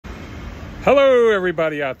Hello,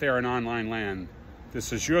 everybody out there in online land.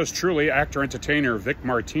 This is yours truly, actor-entertainer Vic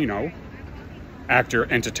Martino,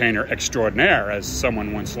 actor-entertainer extraordinaire, as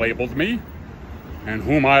someone once labeled me, and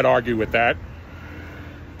whom I'd argue with that.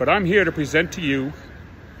 But I'm here to present to you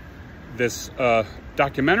this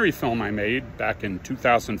documentary film I made back in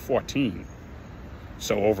 2014.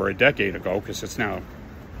 So over a decade ago, because it's now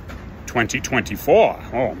 2024.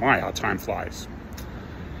 Oh my, how time flies.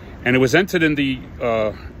 And it was entered in the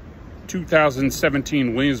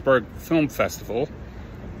 2017 Williamsburg Film Festival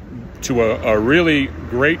to a really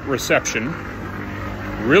great reception,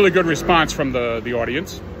 really good response from the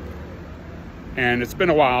audience. And it's been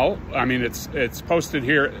a while. I mean, it's posted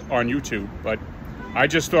here on YouTube, but I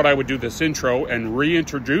just thought I would do this intro and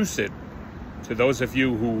reintroduce it to those of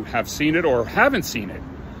you who have seen it or haven't seen it.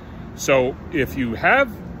 So if you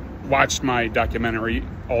have watched my documentary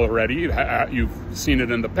already, you've seen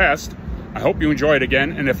it in the past, I hope you enjoy it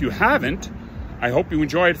again. And if you haven't, I hope you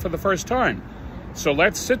enjoy it for the first time. So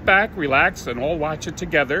let's sit back, relax, and all watch it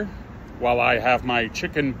together while I have my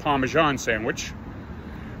chicken parmesan sandwich.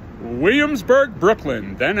 Williamsburg,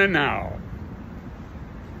 Brooklyn, then and now.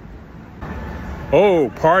 Oh,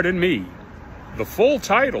 pardon me. The full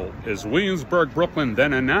title is Williamsburg, Brooklyn,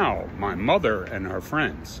 then and now, my mother and her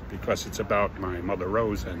friends, because it's about my mother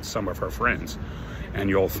Rose and some of her friends. And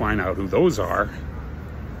you'll find out who those are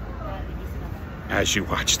as you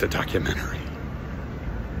watch the documentary.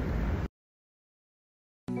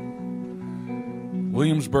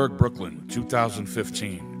 Williamsburg, Brooklyn,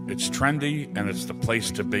 2015. It's trendy and it's the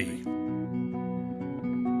place to be.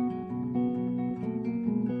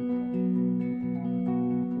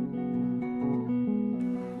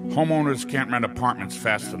 Homeowners can't rent apartments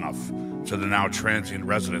fast enough to the now transient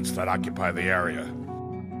residents that occupy the area.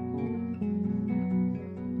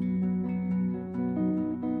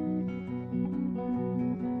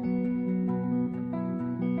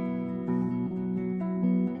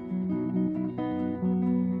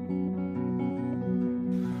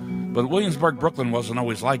 But Williamsburg, Brooklyn wasn't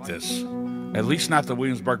always like this. At least not the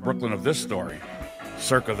Williamsburg, Brooklyn of this story,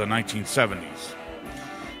 circa the 1970s.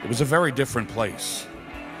 It was a very different place.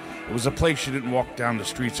 It was a place you didn't walk down the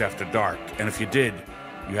streets after dark, and if you did,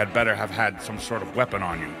 you had better have had some sort of weapon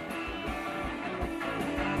on you.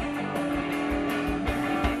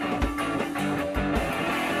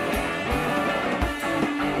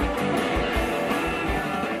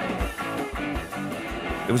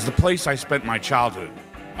 It was the place I spent my childhood,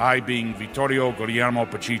 I being Vittorio Guglielmo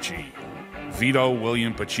Pacici, Vito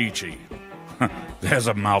William Pacici. There's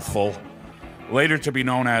a mouthful. Later to be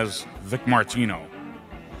known as Vic Martino.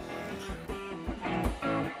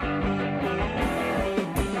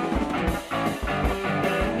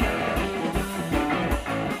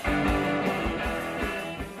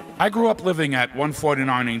 I grew up living at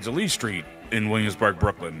 149 Angel Lee Street in Williamsburg,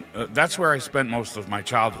 Brooklyn. That's where I spent most of my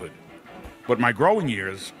childhood. But my growing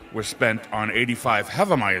years were spent on 85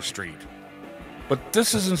 Hevermeyer Street. But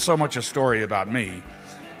this isn't so much a story about me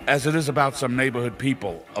as it is about some neighborhood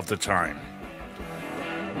people of the time.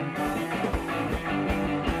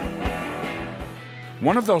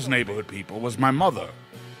 One of those neighborhood people was my mother,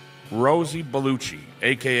 Rosie Bellucci,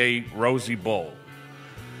 aka Rosie Bull.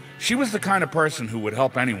 She was the kind of person who would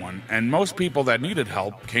help anyone, and most people that needed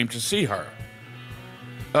help came to see her.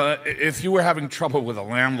 If you were having trouble with a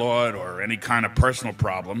landlord or any kind of personal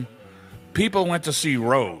problem, people went to see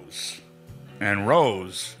Rose, and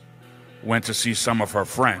Rose went to see some of her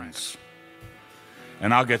friends.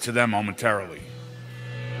 And I'll get to them momentarily.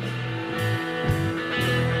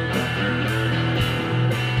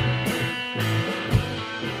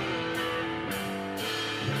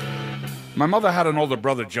 My mother had an older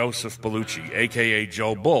brother, Joseph Bellucci, aka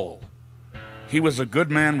Joe Bull. He was a good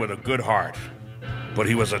man with a good heart, but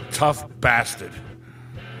he was a tough bastard.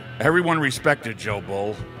 Everyone respected Joe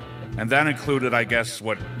Bull, and that included, I guess,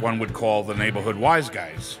 what one would call the neighborhood wise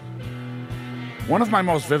guys. One of my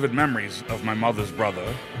most vivid memories of my mother's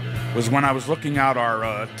brother was when I was looking out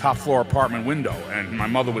our top floor apartment window, and my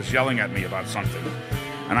mother was yelling at me about something,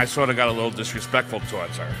 and I sort of got a little disrespectful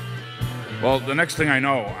towards her. Well, the next thing I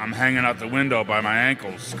know, I'm hanging out the window by my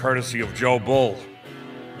ankles, courtesy of Joe Bull.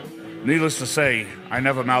 Needless to say, I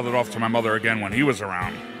never mouthed it off to my mother again when he was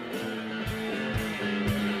around.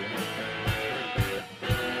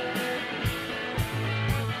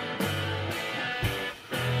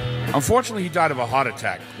 Unfortunately, he died of a heart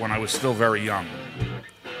attack when I was still very young.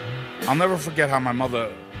 I'll never forget how my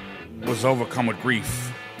mother was overcome with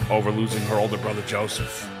grief over losing her older brother,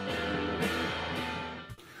 Joseph.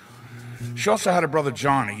 She also had a brother,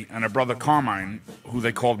 Johnny, and a brother, Carmine, who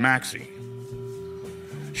they called Maxie.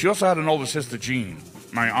 She also had an older sister, Jean,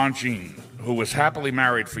 my Aunt Jean, who was happily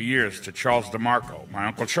married for years to Charles DeMarco, my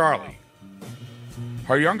Uncle Charlie.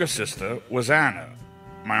 Her younger sister was Anna,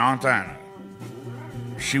 my Aunt Anna.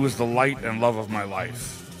 She was the light and love of my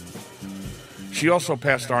life. She also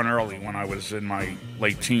passed on early when I was in my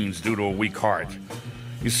late teens due to a weak heart.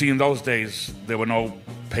 You see, in those days, there were no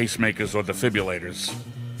pacemakers or defibrillators.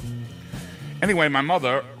 Anyway, my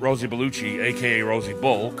mother, Rosie Bellucci, a.k.a. Rosie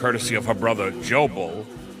Bull, courtesy of her brother, Joe Bull,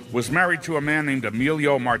 was married to a man named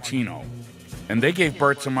Emilio Martino, and they gave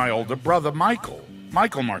birth to my older brother, Michael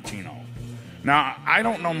Martino. Now, I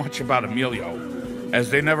don't know much about Emilio,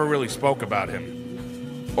 as they never really spoke about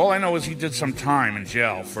him. All I know is he did some time in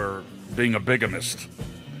jail for being a bigamist.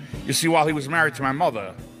 You see, while he was married to my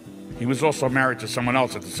mother, he was also married to someone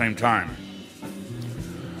else at the same time.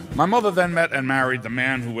 My mother then met and married the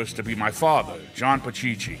man who was to be my father, John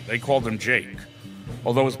Pacici. They called him Jake,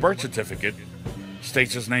 although his birth certificate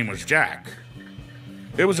states his name was Jack.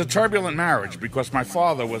 It was a turbulent marriage because my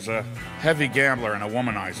father was a heavy gambler and a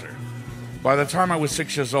womanizer. By the time I was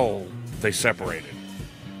 6 years old, they separated.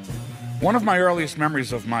 One of my earliest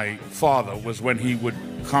memories of my father was when he would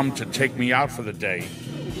come to take me out for the day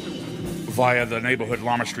via the neighborhood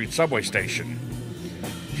Llama Street subway station.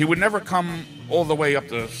 He would never come all the way up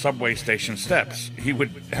the subway station steps. He would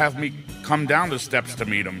have me come down the steps to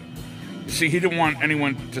meet him. You see, he didn't want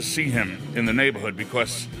anyone to see him in the neighborhood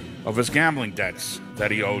because of his gambling debts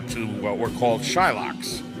that he owed to what were called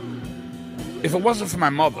Shylocks. If it wasn't for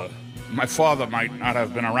my mother, my father might not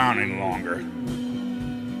have been around any longer.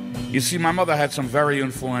 You see, my mother had some very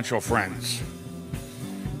influential friends.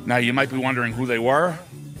 Now, you might be wondering who they were.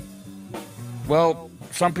 Well,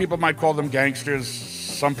 some people might call them gangsters,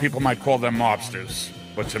 some people might call them mobsters.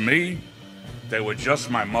 But to me, they were just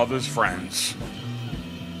my mother's friends.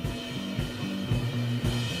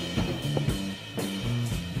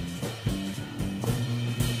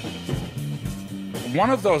 One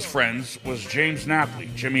of those friends was James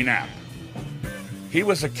Napley, Jimmy Knapp. He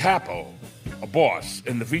was a capo, a boss,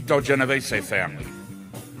 in the Vito Genovese family.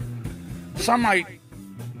 Some might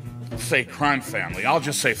say crime family. I'll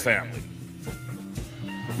just say family.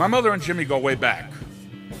 My mother and Jimmy go way back.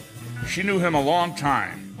 She knew him a long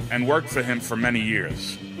time and worked for him for many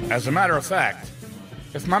years. As a matter of fact,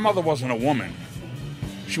 if my mother wasn't a woman,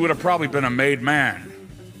 she would have probably been a made man.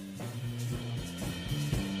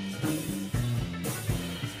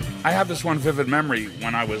 I have this one vivid memory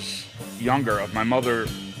when I was younger of my mother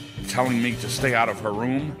telling me to stay out of her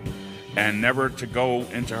room and never to go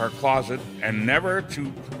into her closet and never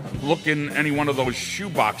to look in any one of those shoe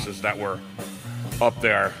boxes that were up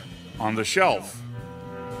there on the shelf.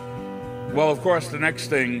 Well, of course, the next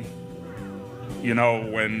thing, you know,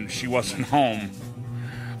 when she wasn't home,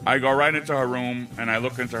 I go right into her room and I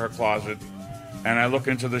look into her closet and I look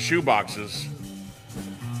into the shoe boxes.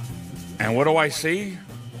 And what do I see?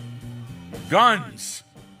 Guns.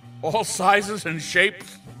 All sizes and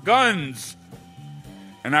shapes, guns.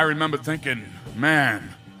 And I remember thinking,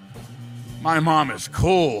 man, my mom is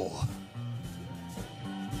cool.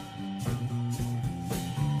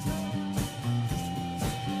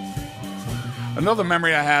 Another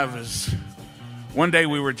memory I have is one day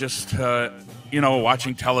we were just,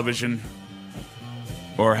 watching television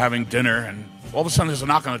or having dinner, and all of a sudden there's a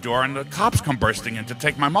knock on the door and the cops come bursting in to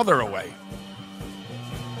take my mother away.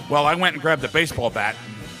 Well, I went and grabbed a baseball bat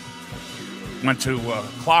and went to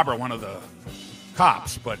clobber one of the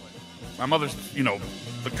cops, but my mother's,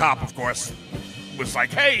 the cop, of course, was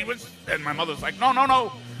like, hey, and my mother's like,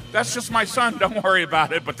 no, that's just my son, don't worry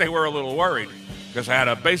about it. But they were a little worried because I had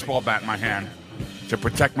a baseball bat in my hand to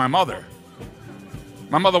protect my mother.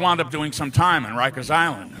 My mother wound up doing some time in Rikers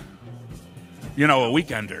Island, a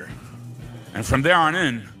weekender. And from there on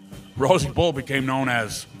in, Rosie Bull became known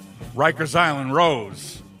as Rikers Island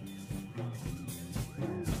Rose.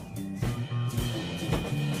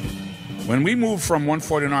 When we moved from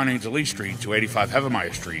 149 Angel Lee Street to 85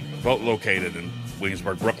 Heavenmeyer Street, both located in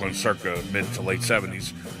Williamsburg, Brooklyn, circa mid to late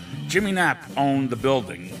 70s, Jimmy Knapp owned the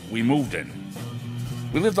building we moved in.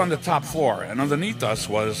 We lived on the top floor, and underneath us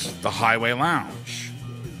was the Highway Lounge.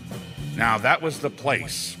 Now, that was the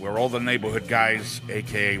place where all the neighborhood guys,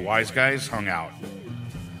 a.k.a. wise guys, hung out.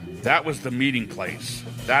 That was the meeting place.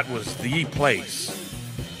 That was the place.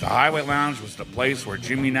 The Highway Lounge was the place where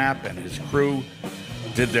Jimmy Knapp and his crew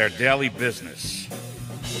did their daily business.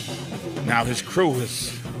 Now, his crew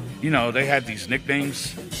was, they had these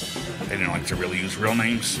nicknames. They didn't like to really use real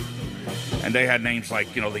names. And they had names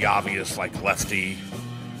like, the obvious, like Lefty.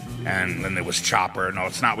 And then there was Chopper. No,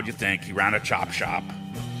 it's not what you think. He ran a chop shop.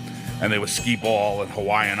 And there was Ski Ball and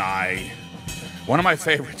Hawaiian Eye. One of my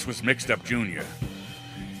favorites was Mixed Up Jr.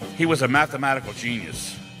 He was a mathematical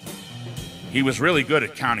genius. He was really good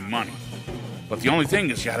at counting money. But the only thing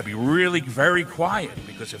is you had to be really very quiet,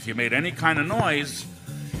 because if you made any kind of noise,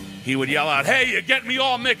 he would yell out, "Hey, you're getting me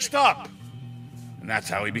all mixed up." And that's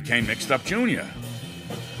how he became Mixed Up Junior.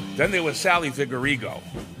 Then there was Sally Vigorigo.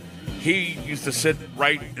 He used to sit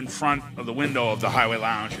right in front of the window of the Highway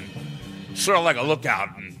Lounge and sort of like a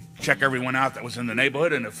lookout and check everyone out that was in the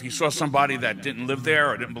neighborhood. And if he saw somebody that didn't live there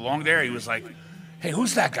or didn't belong there, he was like, "Hey,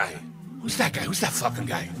 who's that guy? Who's that guy? Who's that fucking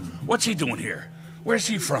guy? What's he doing here? Where's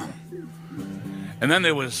he from?" And then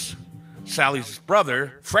there was Sally's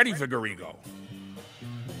brother, Freddie Vigorigo.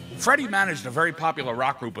 Freddie managed a very popular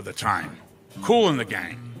rock group at the time, Kool and the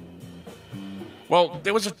Gang. Well,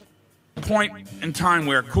 there was a point in time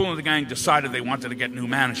where Kool and the Gang decided they wanted to get new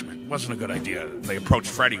management. It wasn't a good idea. They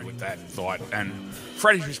approached Freddie with that thought, and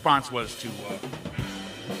Freddie's response was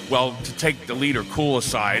to take the leader Kool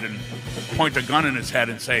aside and point a gun in his head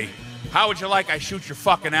and say, "How would you like I shoot your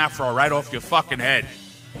fucking afro right off your fucking head?"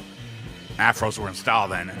 Afros were in style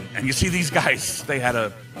then, and you see, these guys, they had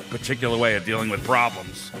a particular way of dealing with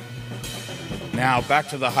problems. Now, back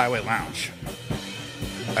to the Highway Lounge.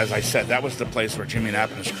 As I said, that was the place where Jimmy Knapp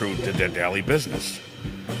and his crew did their daily business.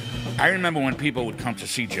 I remember when people would come to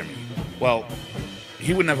see Jimmy. Well,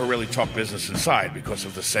 he would never really talk business inside because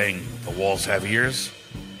of the saying, "the walls have ears."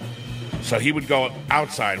 So he would go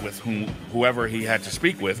outside with whoever he had to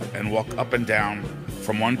speak with and walk up and down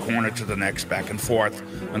from one corner to the next, back and forth,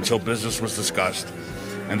 until business was discussed,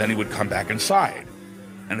 and then he would come back inside.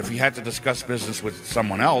 And if he had to discuss business with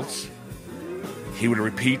someone else, he would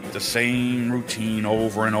repeat the same routine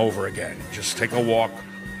over and over again. Just take a walk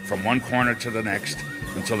from one corner to the next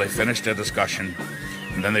until they finished their discussion,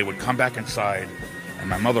 and then they would come back inside, and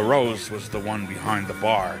my mother Rose was the one behind the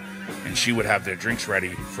bar, and she would have their drinks ready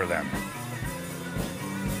for them.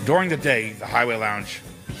 During the day, the Highway Lounge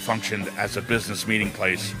functioned as a business meeting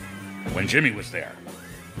place when Jimmy was there.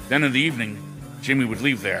 Then in the evening, Jimmy would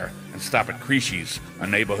leave there and stop at Creashy's, a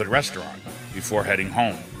neighborhood restaurant, before heading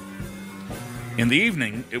home. In the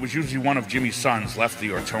evening, it was usually one of Jimmy's sons, Lefty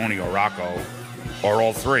or Tony or Rocco, or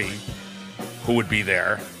all three, who would be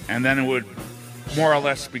there, and then it would more or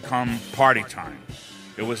less become party time.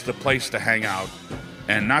 It was the place to hang out,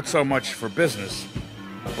 and not so much for business,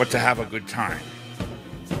 but to have a good time.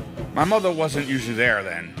 My mother wasn't usually there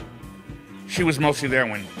then. She was mostly there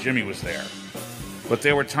when Jimmy was there. But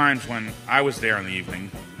there were times when I was there in the evening,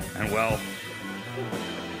 and well,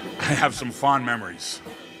 I have some fond memories.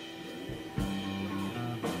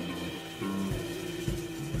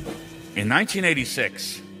 In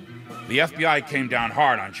 1986, the FBI came down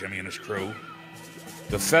hard on Jimmy and his crew.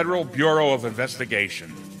 The Federal Bureau of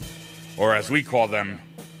Investigation, or as we call them,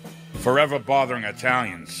 Forever Bothering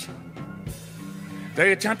Italians.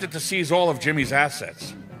 They attempted to seize all of Jimmy's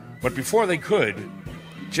assets, but before they could,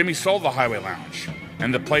 Jimmy sold the Highway Lounge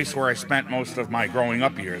and the place where I spent most of my growing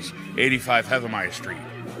up years, 85 Heathermeyer Street.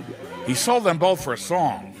 He sold them both for a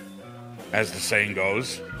song, as the saying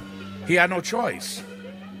goes. He had no choice.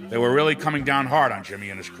 They were really coming down hard on Jimmy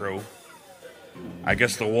and his crew. I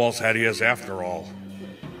guess the walls had ears after all.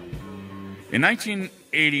 In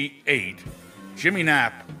 1988, Jimmy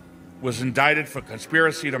Knapp was indicted for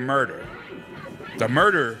conspiracy to murder. The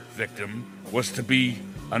murder victim was to be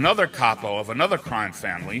another capo of another crime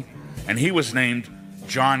family, and he was named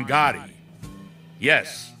John Gotti.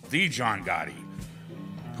 Yes, the John Gotti,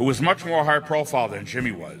 who was much more high profile than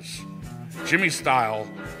Jimmy was. Jimmy's style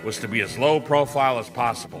was to be as low profile as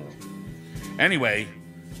possible. Anyway,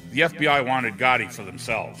 the FBI wanted Gotti for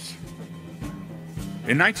themselves.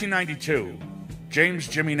 In 1992, James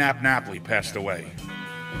Jimmy Knapp Napoli passed away.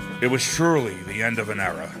 It was truly the end of an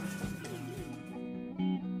era.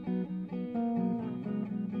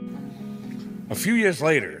 A few years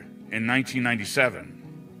later, in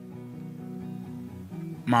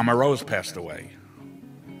 1997, Mama Rose passed away.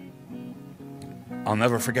 I'll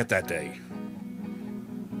never forget that day.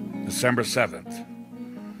 December 7th.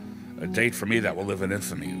 A date for me that will live in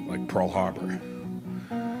infamy, like Pearl Harbor.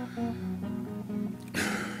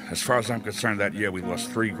 As far as I'm concerned, that year we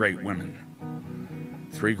lost 3 great women.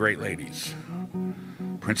 3 great ladies.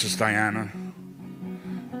 Princess Diana,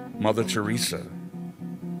 Mother Teresa,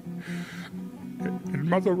 and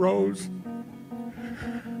Mother Rose.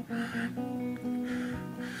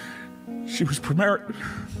 She was preparing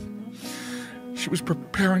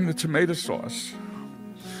the tomato sauce,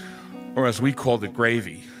 or as we called it,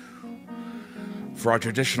 gravy, for our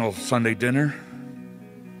traditional Sunday dinner.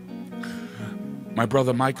 My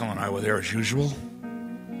brother Michael and I were there as usual.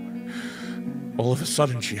 All of a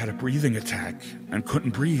sudden, she had a breathing attack and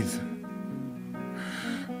couldn't breathe.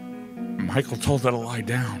 Michael told her to lie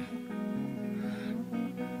down.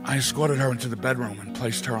 I escorted her into the bedroom and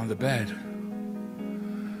placed her on the bed.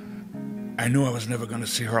 I knew I was never going to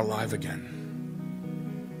see her alive again.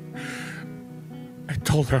 I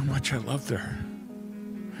told her how much I loved her.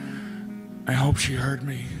 I hope she heard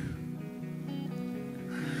me.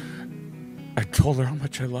 I told her how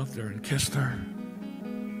much I loved her and kissed her.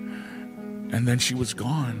 And then she was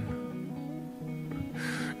gone.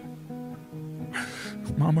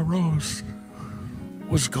 Mama Rose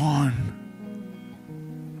was gone.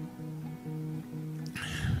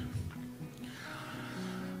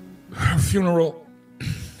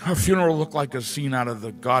 Her funeral looked like a scene out of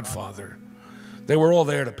The Godfather. They were all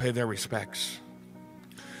there to pay their respects.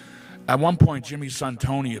 At one point, Jimmy's son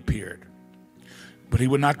Tony appeared, but he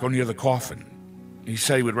would not go near the coffin. He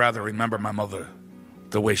said he would rather remember my mother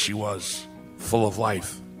the way she was, full of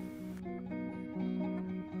life.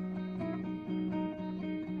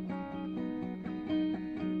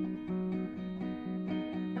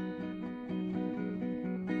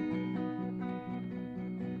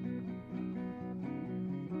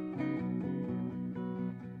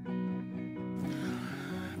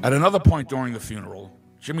 At another point during the funeral,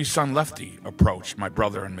 Jimmy's son Lefty approached my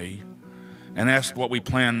brother and me and asked what we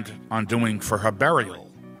planned on doing for her burial.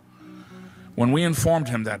 When we informed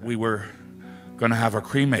him that we were going to have her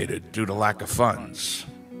cremated due to lack of funds,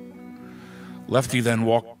 Lefty then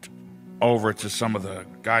walked over to some of the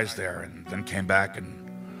guys there and then came back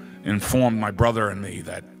and informed my brother and me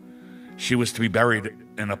that she was to be buried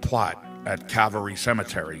in a plot at Calvary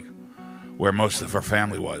Cemetery, where most of her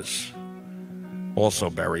family was also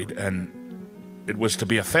buried, and it was to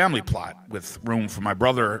be a family plot with room for my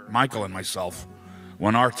brother Michael and myself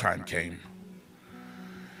when our time came.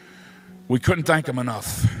 We couldn't thank him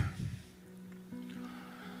enough.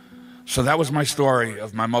 So that was my story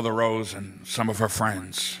of my mother Rose and some of her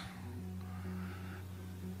friends.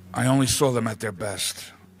 I only saw them at their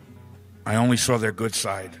best. I only saw their good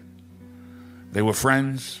side. They were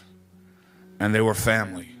friends and they were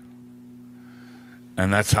family.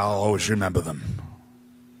 And that's how I'll always remember them.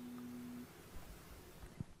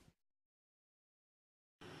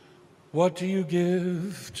 What do you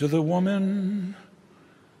give to the woman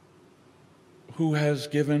who has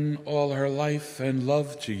given all her life and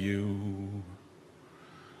love to you?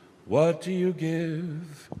 What do you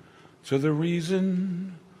give to the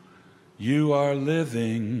reason you are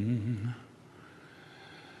living?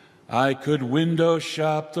 I could window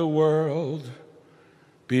shop the world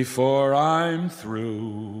before I'm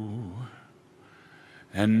through,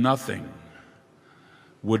 and nothing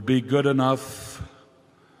would be good enough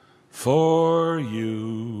for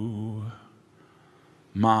you,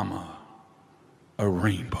 Mama, a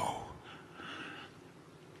rainbow.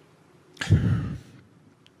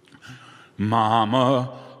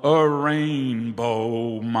 Mama, a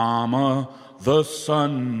rainbow. Mama, the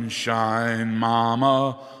sunshine.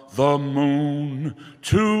 Mama, the moon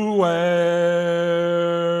to wear.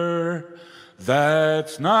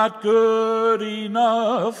 That's not good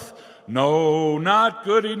enough. No, not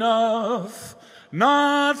good enough.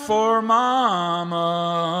 Not for Mama.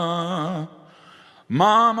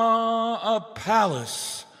 Mama, a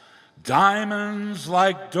palace, diamonds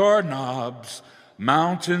like doorknobs,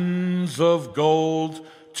 mountains of gold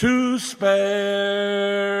to spare.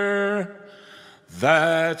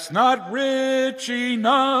 That's not rich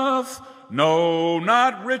enough. No,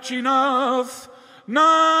 not rich enough.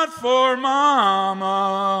 Not for Mama.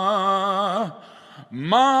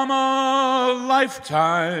 Mama,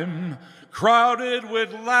 lifetime crowded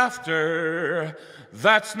with laughter.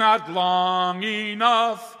 That's not long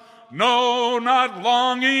enough. No, not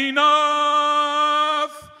long enough.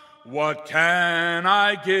 What can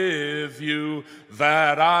I give you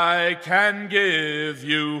that I can give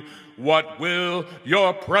you? What will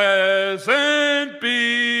your present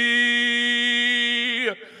be?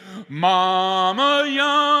 Mama,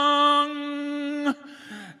 young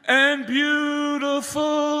and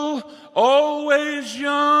beautiful, always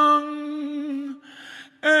young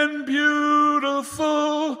and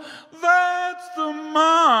beautiful, that's the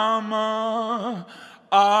Mama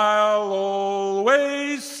I'll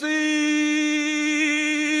always see.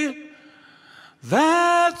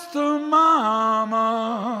 That's the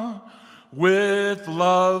Mama with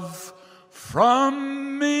love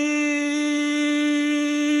from me.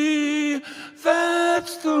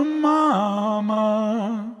 That's the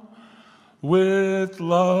Mama with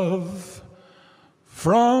love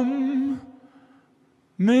from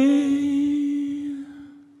me.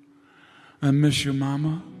 I miss you,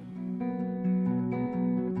 Mama.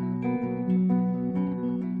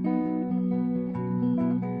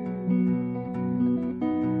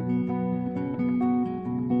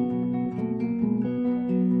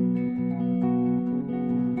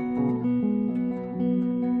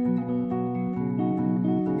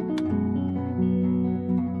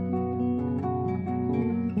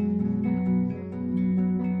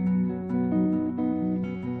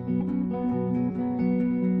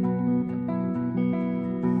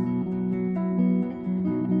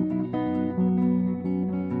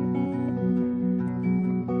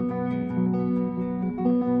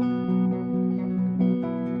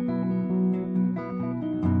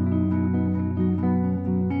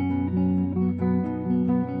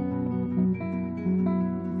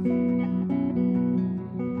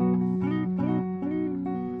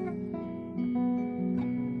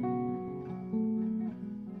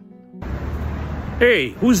 Hey,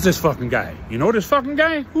 who's this fucking guy? You know this fucking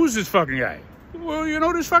guy? Who's this fucking guy? Well, you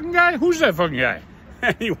know this fucking guy? Who's that fucking guy?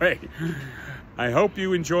 Anyway, I hope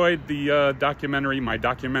you enjoyed the documentary, my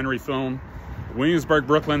documentary film, Williamsburg,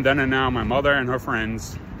 Brooklyn, Then and Now, My Mother and Her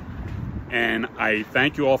Friends. And I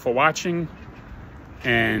thank you all for watching.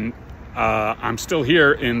 And I'm still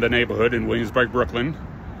here in the neighborhood in Williamsburg, Brooklyn.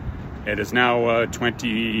 It is now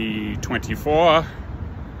 2024.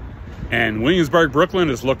 And Williamsburg,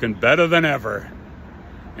 Brooklyn is looking better than ever.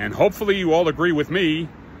 And hopefully you all agree with me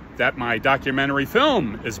that my documentary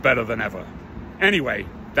film is better than ever. Anyway,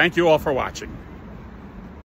 thank you all for watching.